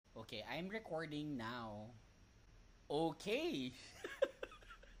Okay, I'm recording now. Okay.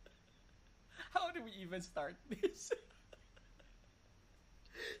 How do we even start this?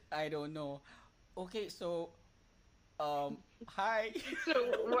 I don't know. Okay, so hi. So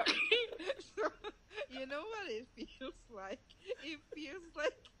what? So you know what it feels like? It feels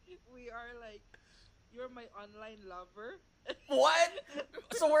like we are like you're my online lover, What?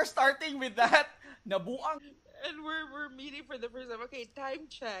 So we're starting with that. Nabuang. and we're meeting for the first time. Okay, time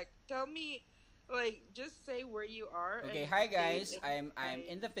check. Tell me, like, just say where you are Okay, and hi date guys. and I'm time.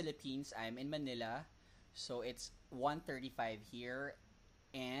 in the Philippines. I'm in Manila. So it's 1:35 here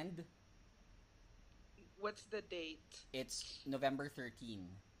and What's the date? it's November 13th.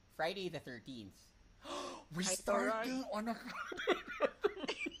 Friday the 13th. We're I know, right? starting on a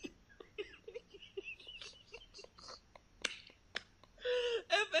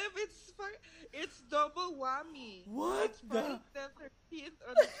It's double whammy. What It's the? Friday the 13th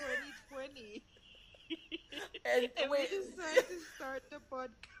on the 2020. And And we wait, decided to start the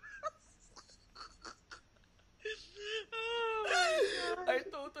podcast. Oh my I god.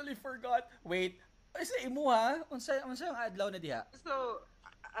 totally forgot. Wait, ay sa imo ha? Unsa ang adlaw na diha? So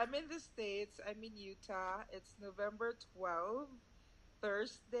I'm in the States. I'm in Utah. It's November 12th,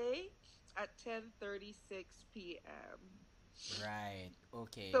 Thursday at 10:36 p.m. Right.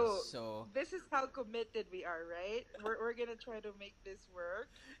 Okay. So So, this is how committed we are, right? We're gonna try to make this work.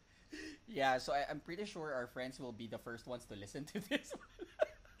 yeah, so I'm pretty sure our friends will be the first ones to listen to this.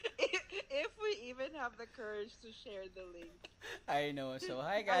 If we even have the courage to share the link. I know. So,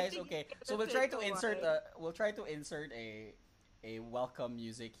 hi I guys. think Okay. it's So gonna take a we'll try to insert a welcome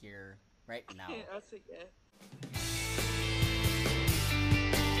music here right now. while. Sige.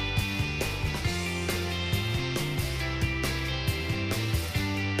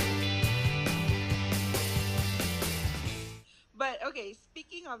 But okay,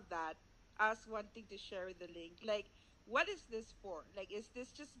 speaking of that, us wanting to share the link, like, what is this for? Like, is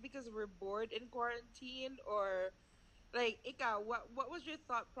this just because we're bored in quarantine, or like, Ika, what was your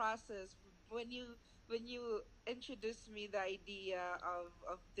thought process when you introduced me the idea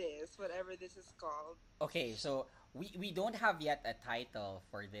of this, whatever this is called? Okay, so we don't have yet a title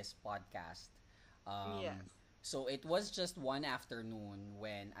for this podcast. Um, Yes. so it was just one afternoon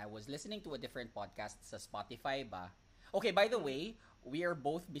when I was listening to a different podcast sa Spotify ba. Okay, by the Mm. way, we are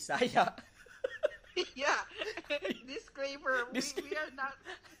both Bisaya. Yeah. Disclaimer: This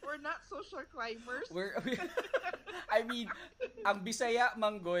we're not social climbers. we I mean, ang Bisaya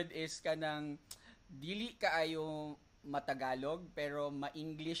manggod is kanang dili kaayo matagalog pero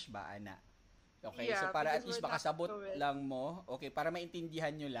ma-English ba ana. Okay, so Yeah, para at because least we're not makasabot fluent. lang mo. Okay, para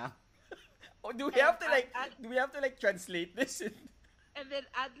maintindihan nyo lang. O And do we have to like translate this? and then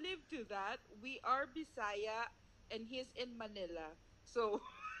ad lib to that, we are Bisaya and he's in Manila. So,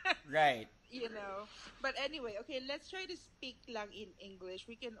 Right. you know. But anyway, okay, let's try to speak lang in English.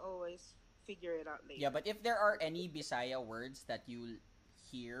 We can always figure it out Yeah, later. but if there are any Bisaya words that you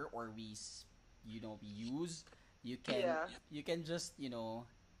hear or we use, Yeah. you can just,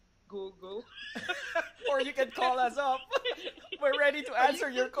 Google. or you can call us up. We're ready to Or you answer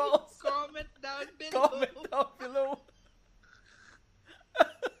your can calls. comment down below. Comment down below.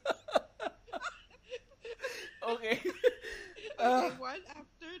 Okay. Okay, Uh, one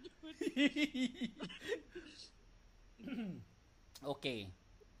afternoon. okay.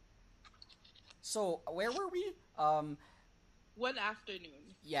 So, where were we? One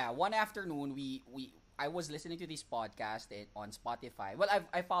afternoon. Yeah, one afternoon we I was listening to this podcast on Spotify. Well,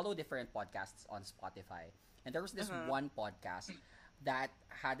 I follow different podcasts on Spotify, and there was this Uh-huh. one podcast that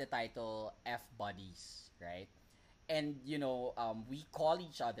had the title F Buddies, right? And we call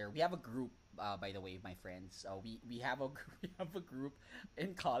each other. We have a group, by the way, my friends. We have a we have a group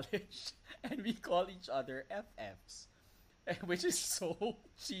in college, and we call each other FFs, which is so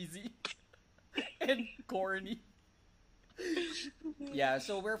cheesy and corny. Yeah,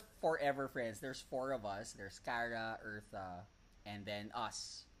 so we're forever friends. There's four of us. There's Kara, Eartha, and then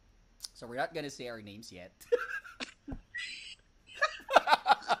us. So we're not gonna say our names yet.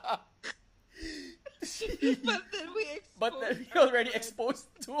 But then we But then exposed we our already friends. exposed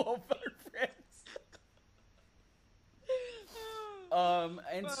two of our friends.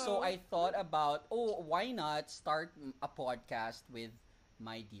 And so Wow. I thought about, oh, why not start a podcast with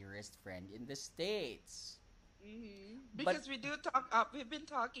my dearest friend in the States? But Because we do talk up. We've been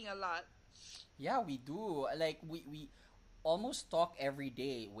talking a lot. yeah, we do. Like we almost talk every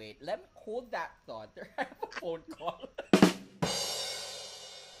day. Wait, let me hold that thought. There I have a phone call.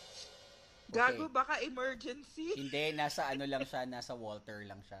 Okay. Gago, baka emergency. Hindi, nasa ano lang siya, nasa Walter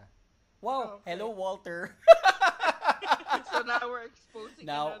lang siya. Wow, Okay. hello Walter. So now we're exposing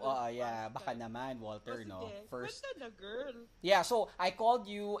Now, another yeah, baka pastime. naman, O Walter, no? sige, First, kwenta na girl. yeah, so I called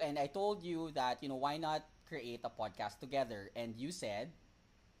you and I told you that, why not create a podcast together? And you said,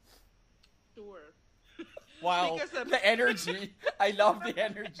 Sure. wow, Because I'm the energy. I love the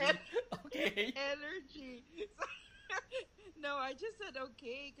energy. Okay. energy. No, I just said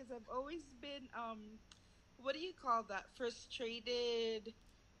okay because I've always been what do you call that? Frustrated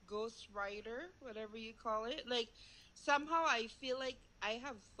ghost writer, whatever you call it. Like somehow I feel like I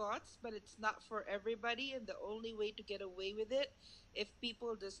have thoughts, but it's not for everybody, and the only way to get away with it if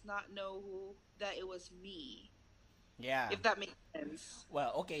people does not know who that it was me. Yeah. If that makes sense.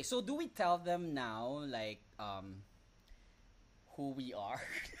 Well, okay. So do we tell them now, like, who we are?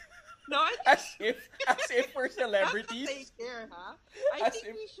 No, I as think if, as if we're not that celebrities. they care, huh? I As think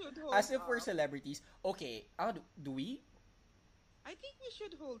if, we should hold as if we're off. celebrities. Okay. Do we? I think we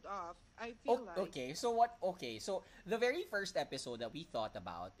should hold off. I feel Oh, like. okay. So what? Okay. So the very first episode that we thought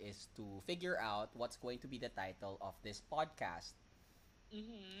about is to figure out what's going to be the title of this podcast.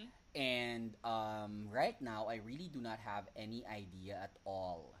 Mm-hmm. And right now, I really do not have any idea at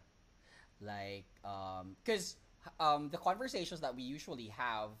all. Like, because the conversations that we usually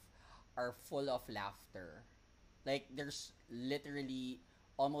have are full of laughter. Like, there's literally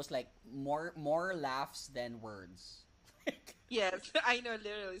almost like more laughs than words. Yes, I know,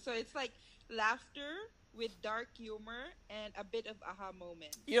 literally. So it's like laughter with dark humor and a bit of aha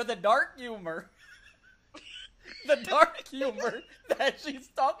moments. The dark humor, the dark humor that she's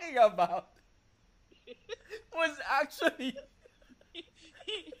talking about was actually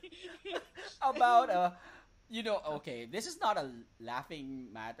about okay, this is not a laughing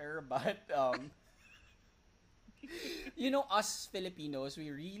matter, but us Filipinos, we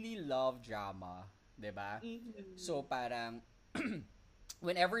really love drama, 'di ba? Mm-hmm. So parang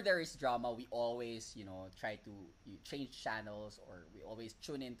whenever there is drama, we always, try to change channels, or we always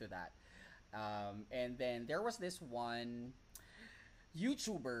tune into that. And then there was this one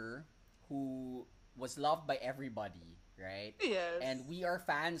YouTuber who was loved by everybody, right? Yes. And we are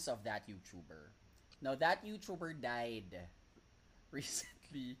fans of that YouTuber. Now that YouTuber died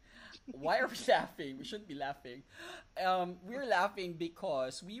recently. Why are we laughing? We shouldn't be laughing. We're laughing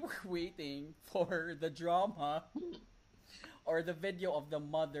because we were waiting for the drama or the video of the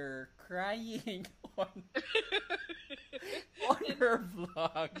mother crying on on her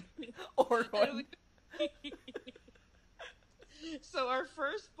vlog or on. So our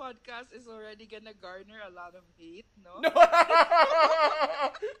first podcast is already gonna garner a lot of hate, no? No.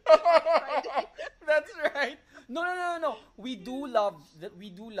 Friday. That's right. No, no, no, no, no. We do love that. We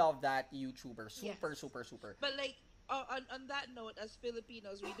do love that YouTuber. Super, Yes. super, super. But like on that note, as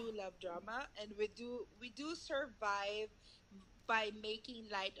Filipinos, we do love drama, and we do survive by making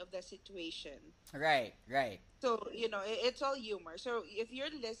light of the situation. Right, right. So it's all humor. So if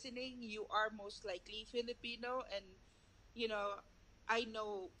you're listening, you are most likely Filipino, and you know, I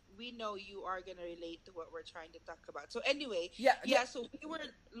know we know you are gonna relate to what we're trying to talk about. So anyway, Yeah, yeah. yeah. So we were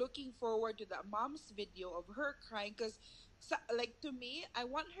looking forward to that mom's video of her crying because, like to me, I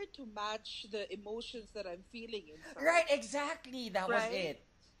want her to match the emotions that I'm feeling inside. Right, exactly. That was Right? it.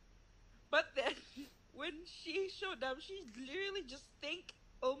 But then when she showed up, she literally just thanked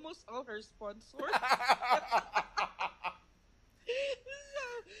almost all her sponsors.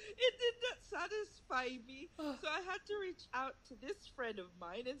 So it did not satisfy me. So I had to reach out to this friend of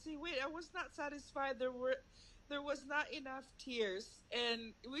mine and say, "Wait, I was not satisfied. There was not enough tears,"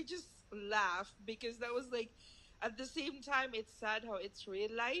 and we just laughed because that was like, at the same time, it's sad how it's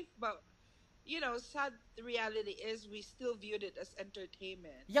real life, but sad reality is we still viewed it as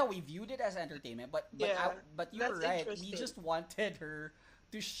entertainment. Yeah, we viewed it as entertainment, Yeah, but you were that's right. We interesting. just wanted her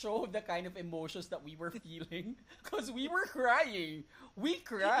to show the kind of emotions that we were feeling because we were crying. We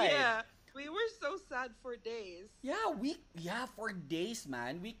cried. Yeah, we were so sad for days. Yeah, for days,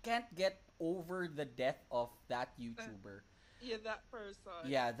 man. We can't get over the death of that Uh, YouTuber. yeah, that person.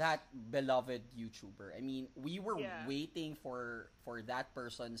 Yeah, that beloved YouTuber. I mean, we were Yeah. waiting for that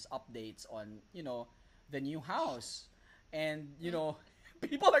person's updates on, the new house. And,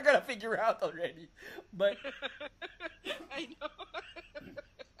 people are gonna figure out already. But I know.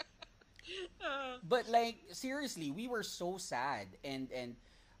 but like seriously, we were so sad, and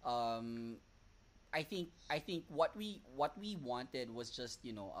um I think what we wanted was just,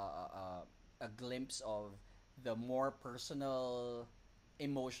 a glimpse of the more personal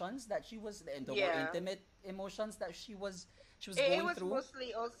emotions that she was, and the more Yeah. intimate emotions that she was She was It going was through.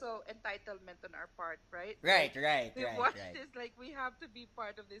 mostly also entitlement on our part, right? Right, Like right, we right, watched right. this, like we have to be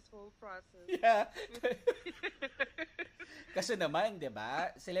part of this whole process. Yeah. With Kasi naman, 'di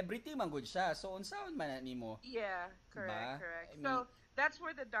ba? Celebrity man gud siya. So unsaon man ni mo, yeah, 'di correct, ba? correct. I mean, So that's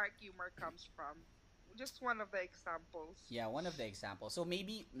where the dark humor comes from. Just one of the examples. yeah, one of the examples. So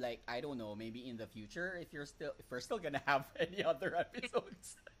maybe like I don't know, maybe in the future if we're still going to have any other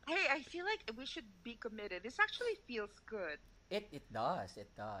episodes. Hey, I feel like we should be committed. This actually feels good. It does. It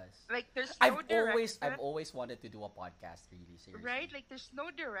does. Like there's no I've direction, always wanted to do a podcast, really right? seriously. Like there's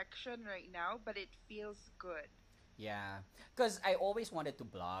no direction right now, but it feels good. Yeah, cuz I always wanted to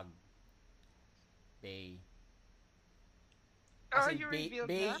blog, Bay. As Oh, in you Bay revealed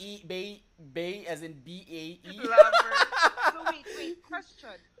Bay that? E Bay Bay as in BAE. Lover. So wait, wait.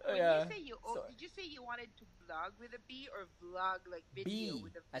 Question: When you Yeah. say So did you say you wanted to blog with a B or vlog like video B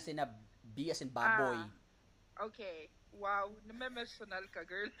with a as V? in a B as in baboy. Ah, okay. Wow, namemesonal ka,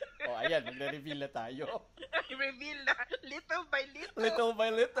 girl. Oh, ayan, magre-reveal na tayo. Reveal na, little by little. Little by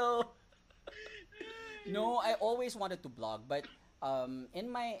little. No, I always wanted to blog, but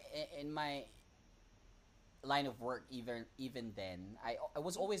in my line of work, even then, I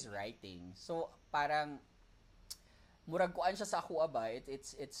was always writing. So parang murag kuan siya sa ako ba,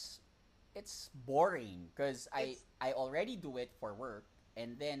 it's boring because It's I already do it for work,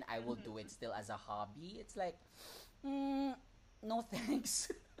 and then I will do it mhm. still as a hobby. It's like, mm, no thanks.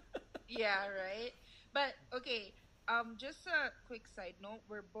 Yeah, right. But okay, just a quick side note: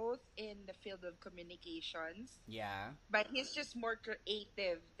 we're both in the field of communications, Yeah, but he's just more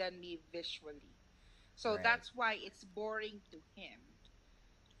creative than me visually. So right. that's why it's boring to him.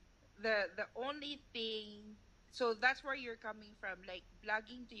 The only thing, so that's where you're coming from. Like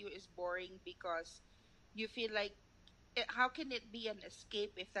blogging to you is boring because you feel like how can it be an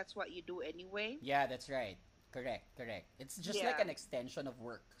escape if that's what you do anyway? Yeah, that's right. Correct, correct. It's just like Yeah. an extension of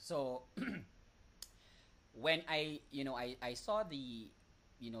work. So when I saw the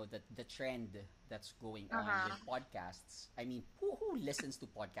trend that's going on with Uh-huh. podcasts. I mean, who listens to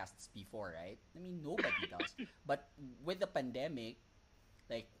podcasts before, right? I mean, nobody does. But with the pandemic,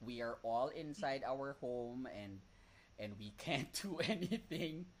 like we are all inside our home and we can't do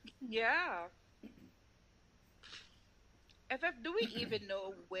anything. Yeah. FF, do we even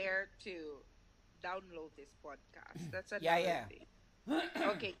know where to download this podcast? That's Yeah, another yeah. thing.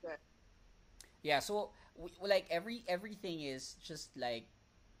 Okay, good. Yeah, so like everything is just like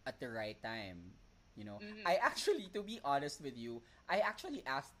at the right time. I Hmm. actually, to be honest with you, I actually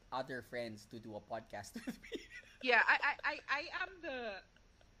asked other friends to do a podcast with me. Yeah, I am the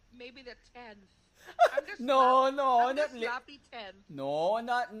maybe the 10th. I'm the slap No, no, I'm the sloppy 10th. no,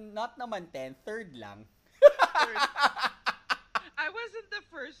 not naman 10, third lang. Third. I wasn't the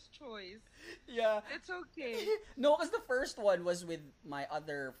first choice. Yeah. It's okay. No, because the first one was with my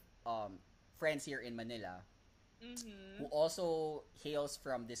other friends here in Manila who Mm-hmm. also hails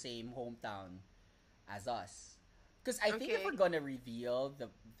from the same hometown as us. Because I think if Okay. we're gonna reveal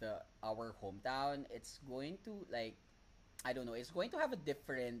the our hometown, it's going to like I don't know, it's going to have a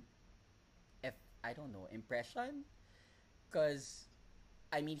different if I don't know impression. Because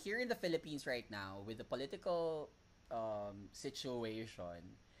I mean, here in the Philippines right now, with the political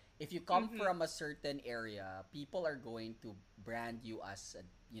situation, if you come Mm-hmm. from a certain area, people are going to brand you as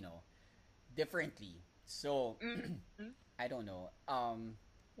differently. So Mm-hmm. I don't know.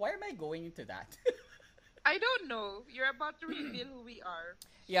 Why am I going into that? I don't know. You're about to reveal who we are.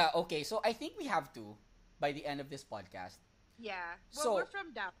 Yeah. Okay. So I think we have to by the end of this podcast. Yeah. Well, we're So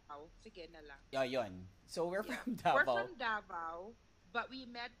from Davao. Sige na lang. yeah, yun. So we're Yeah. from We're Davao, from Davao, but we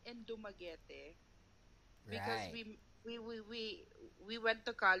met in Dumaguete because right? we went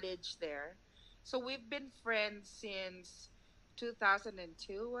to college there. So we've been friends since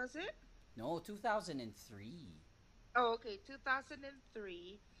 2002, was it? No, 2003. Oh, okay,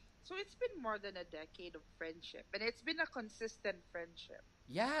 2003. So it's been more than a decade of friendship, and it's been a consistent friendship.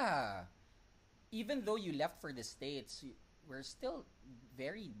 Yeah. Even though you left for the states, we're still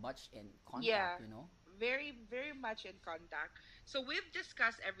very much in Yeah, contact. You know. very, very much in contact. So we've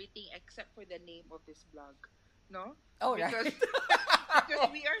discussed everything except for the name of this blog, no? Oh right. Because because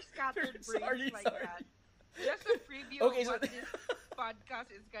we are scattered brains Sorry, like sorry. that. Just a preview of Okay, so what this podcast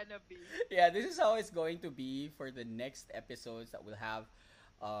is gonna be. yeah, this is how it's going to be for the next episodes that we'll have.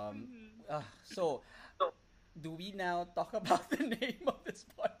 Um, Hmm. so, do we now talk about the name of this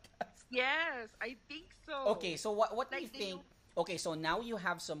podcast? Yes, I think Okay, so. so what do you Like, do think? you? Okay, so now you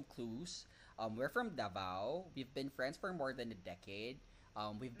have some clues. We're from Davao. We've been friends for more than a decade.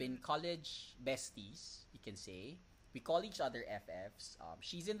 We've been Mm, college besties, you can say. We call each other FFs.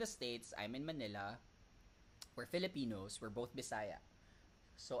 She's in the States, I'm in Manila. We're Filipinos. We're both Bisaya.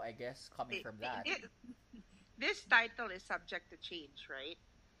 So I guess coming Thi- from thi- that, thi- This title is subject to change, right?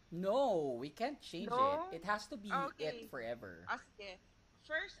 no, we can't change it. No? It has to be it Okay. forever. Sige.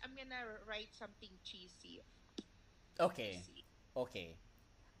 First, I'm gonna write something cheesy. Okay. Cheesy. Okay.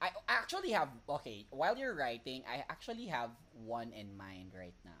 I actually have, okay, while you're writing, I actually have one in mind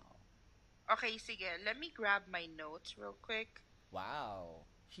right now. Okay, sige. Let me grab my notes real quick. Wow.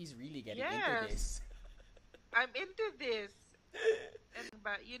 She's really getting into Yes, this. I'm into this.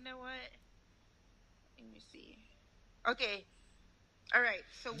 But you know what? Let me see. Okay. All right.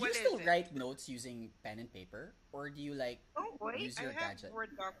 So Do you what is still it? write notes using pen and paper? Or do you like Oh wait, use I your have gadget?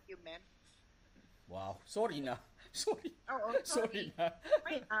 Word document. Wow. Sorry na. Sorry. Oh, Sorry sorry. na.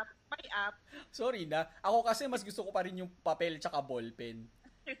 My app. My app. Sorry na. Ako kasi mas gusto ko pa rin yung papel tsaka ballpen.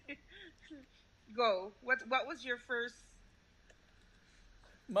 Go. What was your first?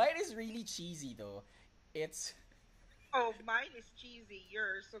 Mine is really cheesy though. It's Oh, mine is cheesy.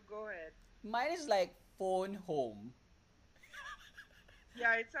 Yours. So go ahead. mine is like phone home.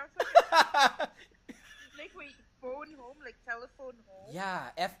 Yeah, it sounds like wait, phone home, like telephone home.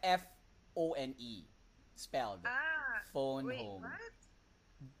 Yeah, Ffone spelled. Ah. Phone Wait, home. what?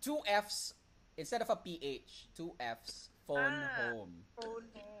 Two F's instead of a PH. Two F's. Phone Ah, home. phone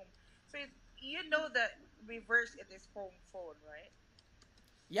home. So you know that reverse it is phone, right?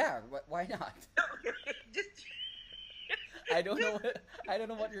 Yeah, why not? Okay, just I don't know. I don't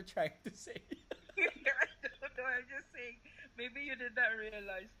know what you're trying to say. I don't know. I'm just saying. Maybe you did not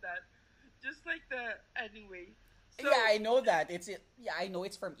realize that. Just like the anyway. So Yeah, I know that. Yeah, I know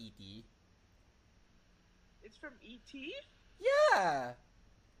it's from ET. it's from ET. Yeah.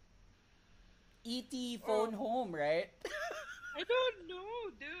 ET phone Oh, home, right? I don't know,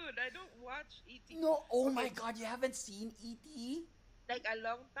 dude. I don't watch ET. No, oh my Okay, god, you haven't seen ET? like a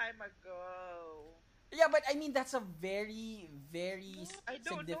long time ago. Yeah, but I mean that's a very, very No, I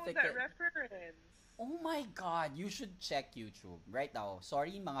don't know significant. that reference. Oh my god, you should check YouTube right now.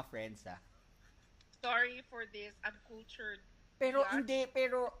 Sorry mga friends ah. Sorry for this uncultured Pero yacht. hindi,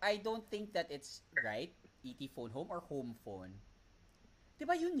 pero I don't think that it's right. ET phone home or home phone. 'Di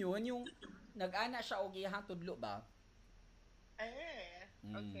ba yun yung nag-ana siya og iyang tudlo ba? Eh,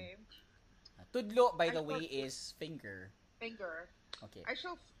 Mm. okay. Tudlo by I the shall way is finger. finger. Okay. I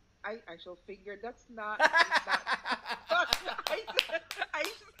shall finger. That's not. It's not. I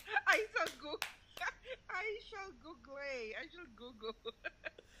shall, I shall go. I shall Google. I shall Google.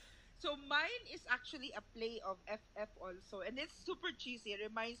 So mine is actually a play of FF also, and it's super cheesy. It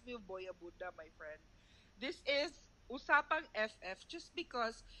reminds me of Boya Buddha, my friend. This is Usapang FF, just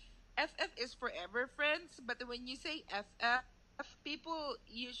because FF is forever friends, but when you say FF, people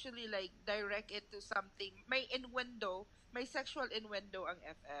usually like direct it to something. May innuendo, may sexual innuendo ang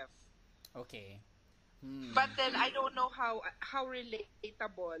FF. Okay. Hmm. But then I don't know how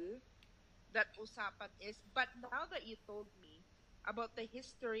relatable that usapan is. But now that you told me about the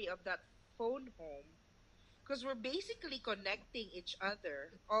history of that phone home, because we're basically connecting each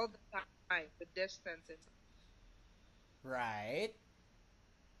other all the time, the distance and Right.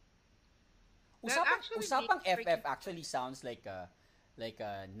 that actually Usapang makes FF freaking. actually sounds like a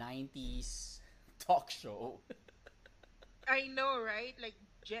 90s talk show. I know, right? Like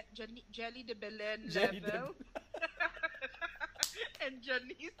Jelly de Belen Jelly de level and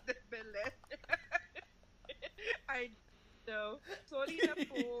Janice de Belen. I know. Sorry na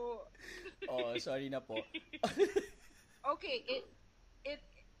po. Oh, sorry na po. Okay, it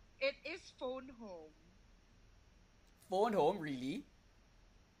it is phone home. Phone home, really?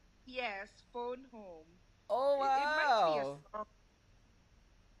 Yes, phone home. Oh, It might be a wow. song.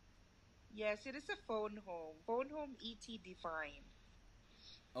 Yes, it is a phone home. Phone home ET defined.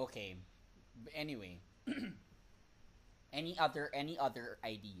 Okay. Anyway, any other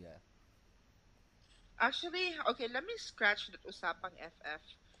idea? Actually, okay, let me scratch that usapang FF.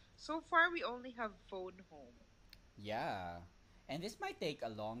 So far, we only have phone home. Yeah. And this might take a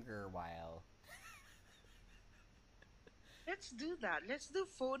longer while. Let's do that. Let's do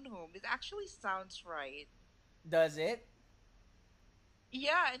phone home. It actually sounds right. Does it?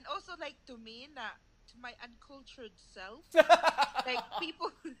 Yeah, and also like to me, to my uncultured self, like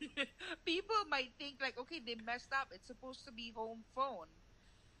people, people might think like, okay, they messed up. It's supposed to be home phone,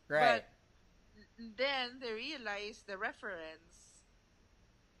 Right. but then they realize the reference.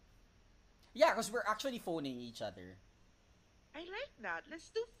 Yeah, because we're actually phoning each other. I like that. Let's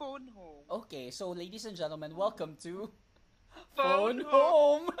do phone home. Okay, so ladies and gentlemen, welcome to Phone Phone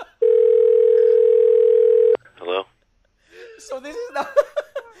home. Home. Hello? So this is now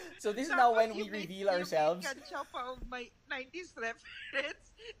so this is now Tapos when we you make reveal ourselves. ka pa of my 90s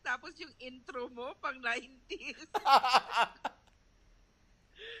reference. tapos yung intro mo, pang 90s.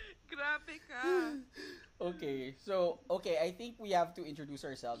 Grabe ka. Okay, so okay, I think we have to introduce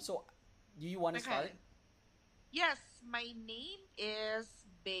ourselves. So, do you want to start? Okay. Yes, my name is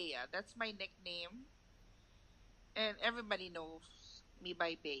Bea. That's my nickname. And everybody knows me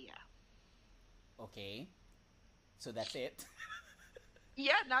by Bea. Okay, so that's it.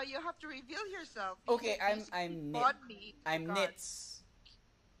 Yeah, now you have to reveal yourself. You Okay, can't just keep I'm on me. Oh my I'm God. Nitz.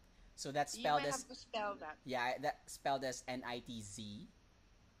 So that's You spelled might have as to spell that. yeah, that spelled as Nitz.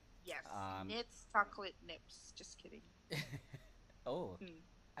 Yes. Um, Knits, chocolate nips. Just kidding. oh, Hmm.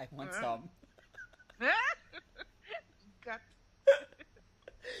 I want Uh. some. Got.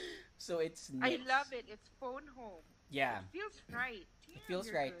 So it's I love Nitz. it. It's phone home. Yeah, It feels right. it Damn, feels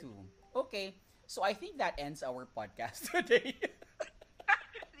you're right good. too. Okay, so I think that ends our podcast today.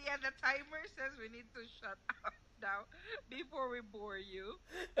 Yeah, the timer says we need to shut up now before we bore you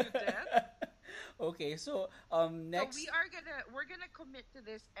to death. Okay, so So next we're gonna commit to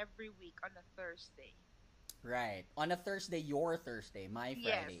this every week on a Thursday. right on a Thursday, your Thursday, my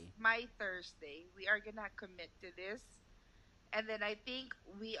Yes, Friday. my Thursday. We are gonna commit to this. And then I think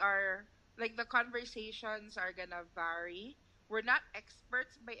we are like the conversations are gonna vary. We're not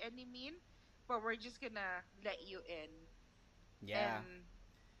experts by any mean, but we're just gonna let you in Yeah. and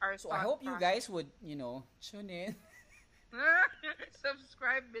our So I thought hope you process. guys would tune in.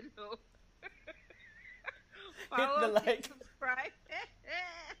 Subscribe below. Hit the Follow, click like. subscribe.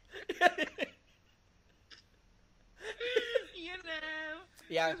 You know,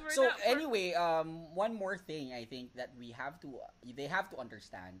 Yeah. because we're So not anyway, one more thing I think that they have to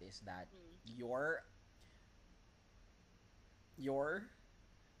understand is that your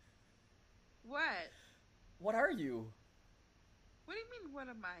what? what are you? What do you mean? What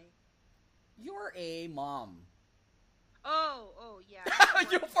am I? You're a mom. Oh, yeah. I'm a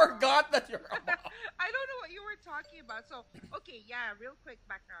You working mom. forgot that you're a mom. I don't know what you were talking about. So, okay, yeah, real quick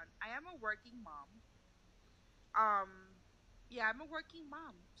background. I am a working mom. Um, yeah, I'm a working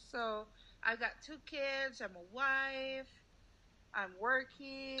mom. So, I got two kids. I'm a wife. I'm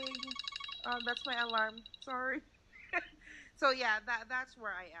working. That's my alarm. Sorry. So yeah, that's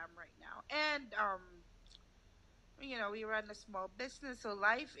where I am right now. And we run a small business, so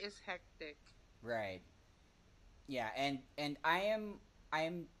life is hectic, Right. Yeah, and I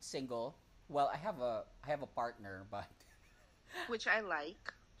am single. Well, I have a partner, but which I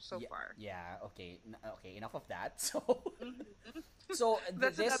like so yeah, far. yeah, okay. Okay, enough of that. So Mhm. so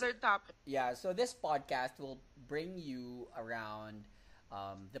That's this another topic. yeah, so this podcast will bring you around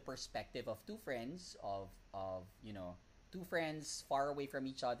the perspective of two friends of two friends far away from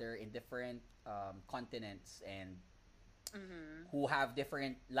each other in different continents and Hmm. who have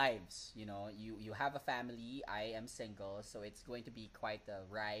different lives. You have a family. I am single, so it's going to be quite a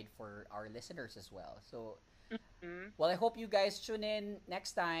ride for our listeners as well. So, Hmm. well, I hope you guys tune in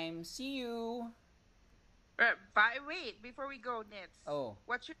next time. See you. Wait, before we go, Nits, Oh,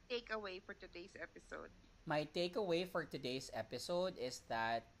 what's your takeaway for today's episode? my takeaway for today's episode is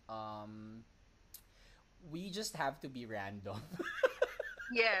that we just have to be random.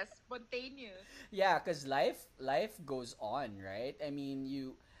 Yes, spontaneous. Yeah, cuz life goes on, right? I mean,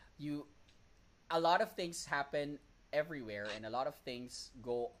 you a lot of things happen everywhere and a lot of things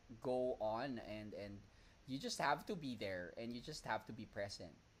go on and you just have to be there and you just have to be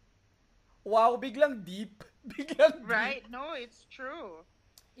present. Wow, biglang deep. Biglang deep. Right? No, it's true.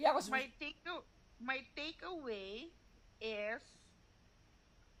 Yeah, cause My take my takeaway is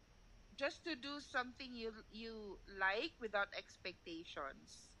just to do something you like without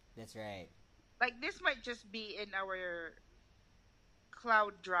expectations. that's right. Like this might just be in our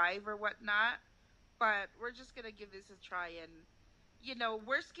cloud drive or whatnot, but we're just gonna give this a try and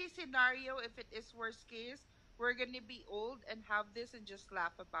worst case scenario, if it is worst case, we're gonna be old and have this and just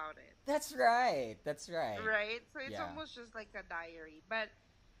laugh about it. That's right. That's right. Right? So it's Yeah. almost just like a diary. But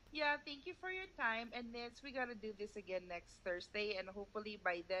yeah, thank you for your time. And next, we gotta do this again next Thursday, and hopefully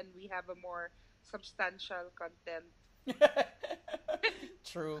by then we have a more substantial content.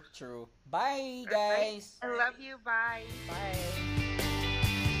 True, true. Bye All right? guys. I love you. Bye. Bye.